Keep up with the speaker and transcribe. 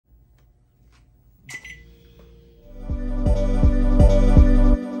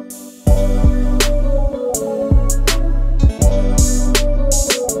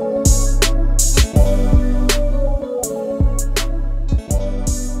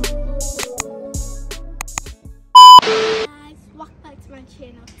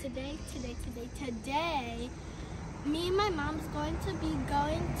channel. Today, me and my mom's going to be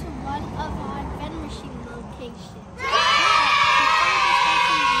going to one of our vending machine locations.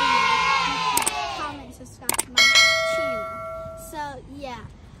 Comment and subscribe to my channel. So yeah,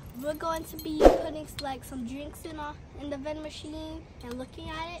 we're going to be putting like some drinks in the vending machine and looking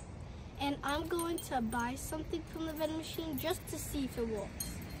at it. And I'm going to buy something from the vending machine just to see if it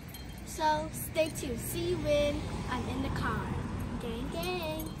works. So stay tuned. See you when I'm in the car. Gang,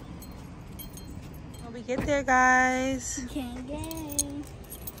 gang. When we get there, guys. Gang, gang.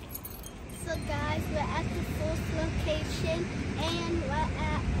 So guys, we're at the first location and we're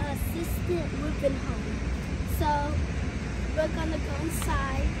at Assistant Living Home. So we're gonna go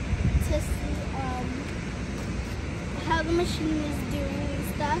inside to see how the machine is doing and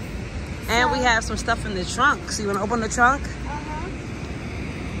stuff. And so, we have some stuff in the trunk. So you wanna open the trunk?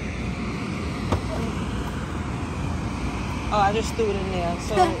 Oh, I just threw it in there.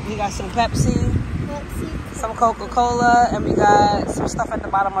 So we got some Pepsi, some Coca-Cola, and we got some stuff at the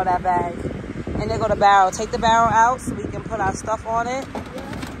bottom of that bag. And there go the barrel. Take the barrel out so we can put our stuff on it.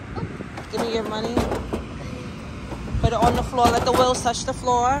 Give me your money. Put it on the floor. Let the wheels touch the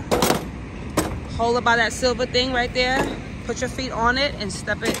floor. Hold it by that silver thing right there. Put your feet on it and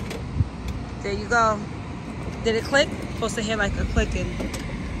step it. There you go. Did it click? Supposed to hear like a clicking.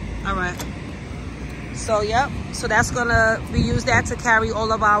 All right. So, yep. So that's gonna, we use that to carry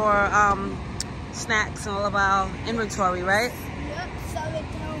all of our snacks and all of our inventory, right? Yep. So it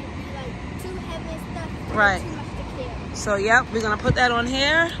don't be like too heavy and stuff. Right. Too much to carry. So, yep. We're gonna put that on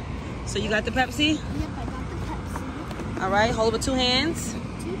here. So you got the Pepsi? Yep, I got the Pepsi. All right. Hold it with 2 hands. 2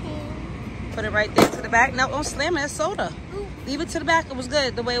 hands. Put it right there to the back. No, don't slam it. It's soda. Ooh. Leave it to the back. It was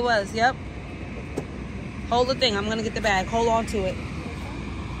good the way it was. Yep. Hold the thing. I'm gonna get the bag. Hold on to it.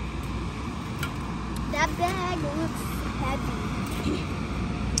 That bag looks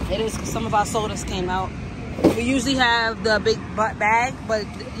heavy. It is because some of our sodas came out. We usually have the big bag, but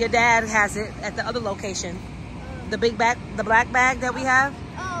your dad has it at the other location. The big bag, the black bag that we have.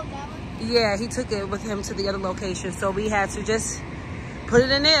 Oh, that one? Yeah, he took it with him to the other location. So we had to just put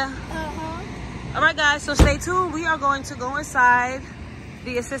it in there. All right, guys, so stay tuned. We are going to go inside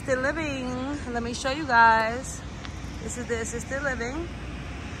the assisted living. Let me show you guys. This is the assisted living.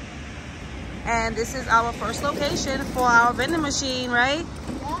 And this is our first location for our vending machine, right?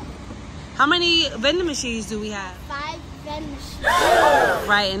 Yep. How many vending machines do we have? 5 vending machines.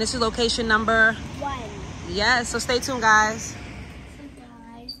 Right, and this is location number 1. Yeah, so stay tuned, guys. So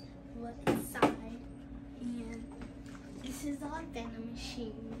guys, we're inside and this is our vending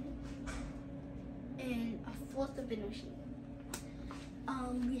machine and a 4th vending machine.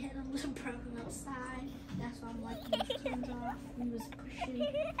 We had a little problem outside. That's why I'm wiping these cans off. We was pushing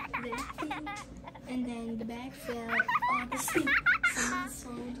that thing, and then the bag fell. Obviously, some of the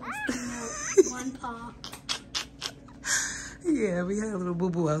soldiers came out 1 pop. Yeah, we had a little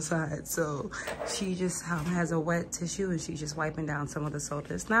boo-boo outside, so she just has a wet tissue and she's just wiping down some of the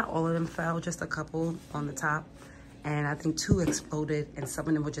sodas. Not all of them fell, just a couple on the top. And I think 2 exploded and some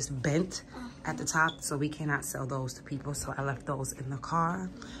of them were just bent at the top, so we cannot sell those to people, so I left those in the car.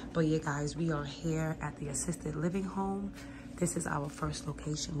 But yeah, guys, we are here at the assisted living home. This is our first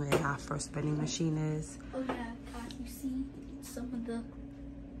location where our first vending machine is. Oh yeah, guys, you see some of the...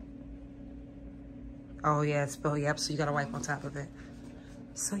 Oh yeah, it's spilled. Yep, so you gotta wipe on top of it.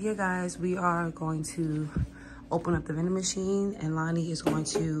 So yeah, guys, we are going to open up the vending machine and Lonnie is going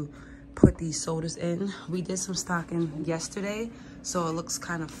to put these sodas in. We did some stocking yesterday, so it looks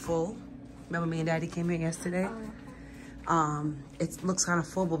kind of full. Remember me and Daddy came here yesterday? It looks kind of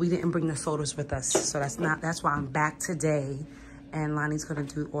full, but we didn't bring the sodas with us. So that's why I'm back today and Lonnie's gonna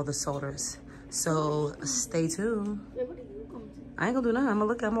do all the sodas. So stay tuned. What are you going to do? I ain't gonna do nothing. I'm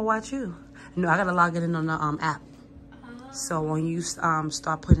gonna watch you. No, I gotta log it in on the app. So when you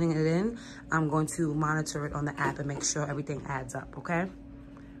start putting it in, I'm going to monitor it on the app and make sure everything adds up, okay?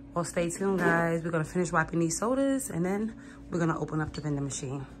 Well, stay tuned, guys. We're gonna finish wiping these sodas and then we're gonna open up the vending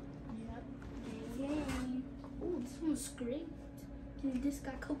machine. Yep. Yay. Oh, this one's great. This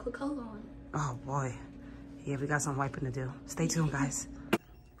got Coca-Cola on it. Oh boy. Yeah, we got some wiping to do. Stay tuned, guys.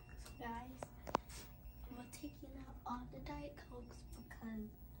 Guys, we're taking out all the Diet Cokes because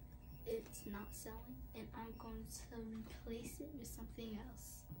it's not selling, and I'm going to replace it with something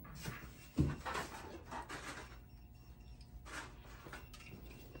else.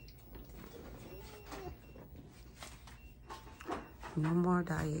 No more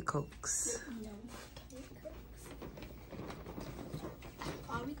Diet Cokes. No Diet Cokes.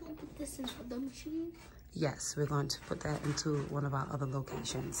 Are we going to put this in the machine? Yes, we're going to put that into one of our other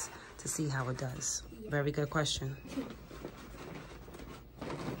locations to see how it does. Yeah. Very good question.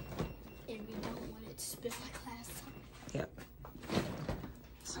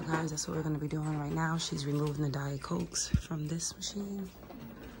 guys, that's what we're gonna be doing right now. She's removing the Diet Cokes from this machine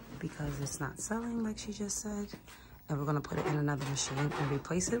because it's not selling like she just said. And we're gonna put it in another machine and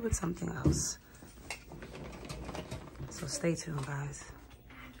replace it with something else. So stay tuned, guys.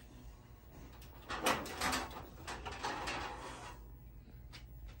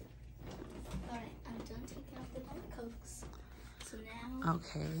 Alright, I'm done taking out the Diet Cokes. So now...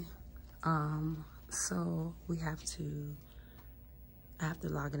 Okay. So we have to... I have to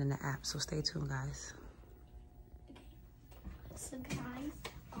log in the app, so stay tuned, guys. Okay. So guys,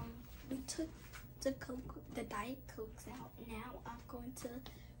 we took the Diet Cokes out. Now I'm going to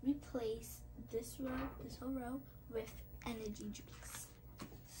replace this whole row with energy drinks.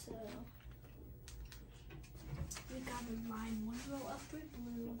 So we gotta line one row up with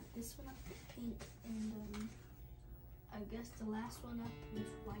blue, this one up with pink, and I guess the last one up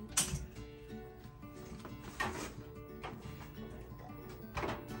with white.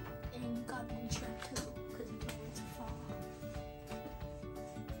 And you gotta be sure too, because you don't want to fall.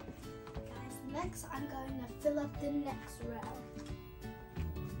 Guys, next I'm going to fill up the next row.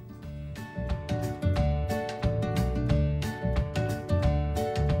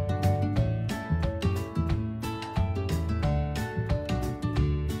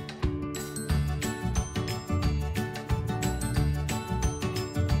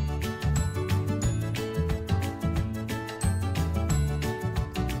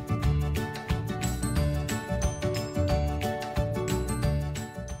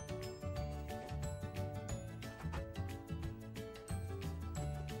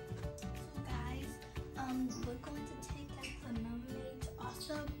 We're going to take out the mermaids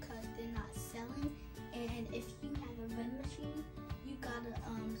also because they're not selling. And if you have a vending machine, you gotta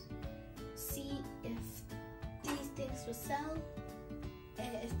see if these things will sell.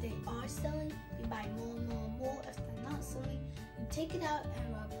 And if they are selling, you buy more and more and more. If they're not selling, you take it out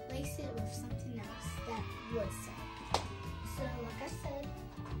and replace it with something else that would sell. So like I said,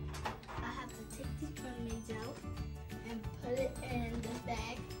 I have to take these mermaids out and put it in this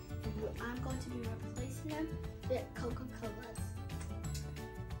bag. I'm going to be replacing them with Coca-Colas.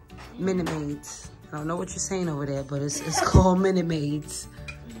 Minute Maids. I don't know what you're saying over there, but it's called Minute Maids.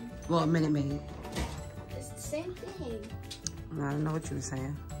 Well, Minute Maid. It's the same thing. I don't know what you were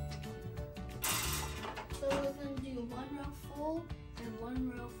saying. So we're going to do one row full and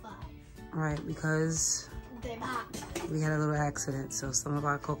one row 5. Right, because They popped. we had a little accident, so some of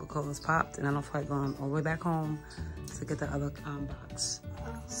our Coca-Colas popped, and I don't feel like going all the way back home to get the other box.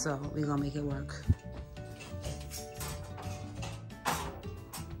 So we're gonna make it work.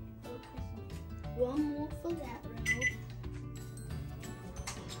 One more for that row.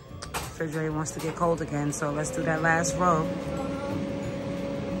 Refrigerator wants to get cold again, so let's do that last row.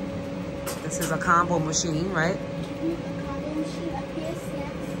 This is a combo machine, right? A combo machine up here,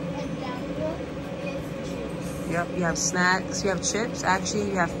 snacks, and down below is juice. Yep, you have snacks, you have chips, actually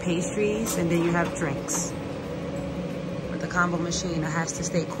you have pastries, and then you have drinks. The combo machine has to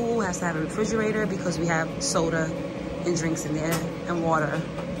stay cool, has to have a refrigerator because we have soda and drinks in there and water.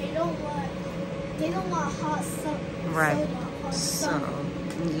 They don't want hot soda. Right. Hot So soda.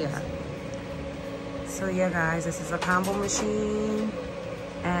 yeah. So yeah, guys, this is a combo machine,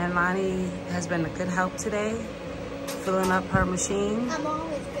 and Lonnie has been a good help today, filling up her machine. I'm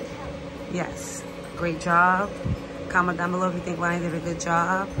always good help. Yes, great job. Comment down below if you think Lonnie did a good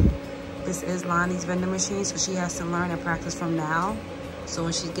job. This is Lonnie's vending machine, so she has to learn and practice from now. So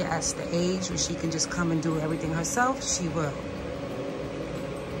when she gets the age where she can just come and do everything herself, she will.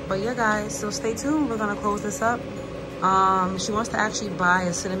 But yeah, guys, so stay tuned. We're gonna close this up. She wants to actually buy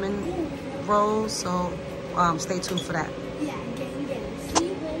a cinnamon roll, so stay tuned for that. Yeah, get it. See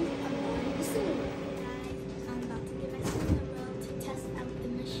you when I'm going to cinnamon. Guys, I'm about to get my cinnamon roll to test out the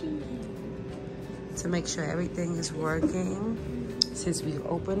machine. To make sure everything is working, since we've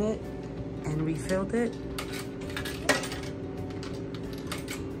opened it and refilled it.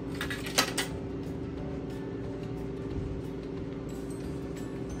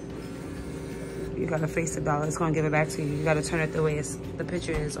 You gotta face the dollar. It's gonna give it back to you. You gotta turn it the way the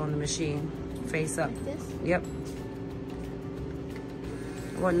picture is on the machine. Face up. Like this? Yep.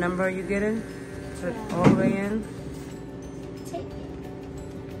 What number are you getting? Put it all the way in. Take it.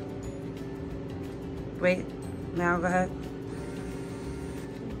 Wait. Now go ahead.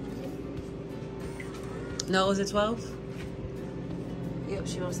 No, is it 12? Yep,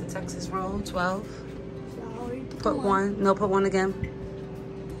 she wants the Texas roll. 12. Put one. No, put one again.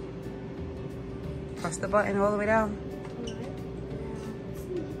 Press the button all the way down.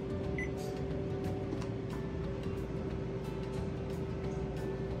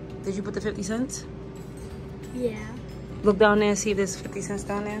 Did you put the 50 cents? Yeah. Look down there and see if there's 50 cents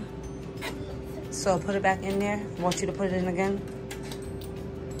down there. So put it back in there. I want you to put it in again.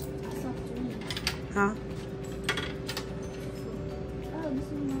 Huh? Oh, this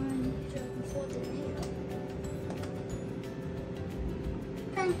is mine.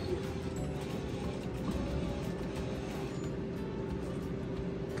 Thank you.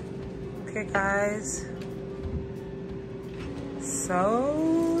 Okay, guys.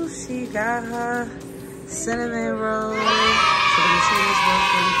 So she got her cinnamon roll. So the machine is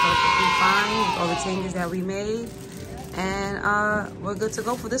working perfectly fine with all the changes that we made. And we're good to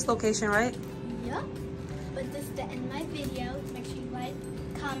go for this location, right? Yep. But this is the end of my video. Make sure you like,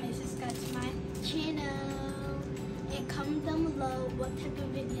 comment, subscribe to my channel. And comment down below what type of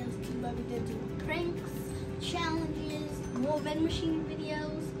videos do you want me to do. Pranks, challenges, more vending machine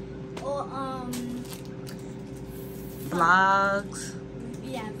videos, or Vlogs.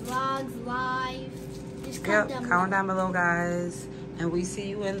 Yeah, vlogs, live. Just comment down below, guys. And we see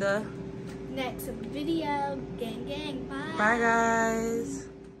you in the next video. Gang, gang. Bye. Bye, guys.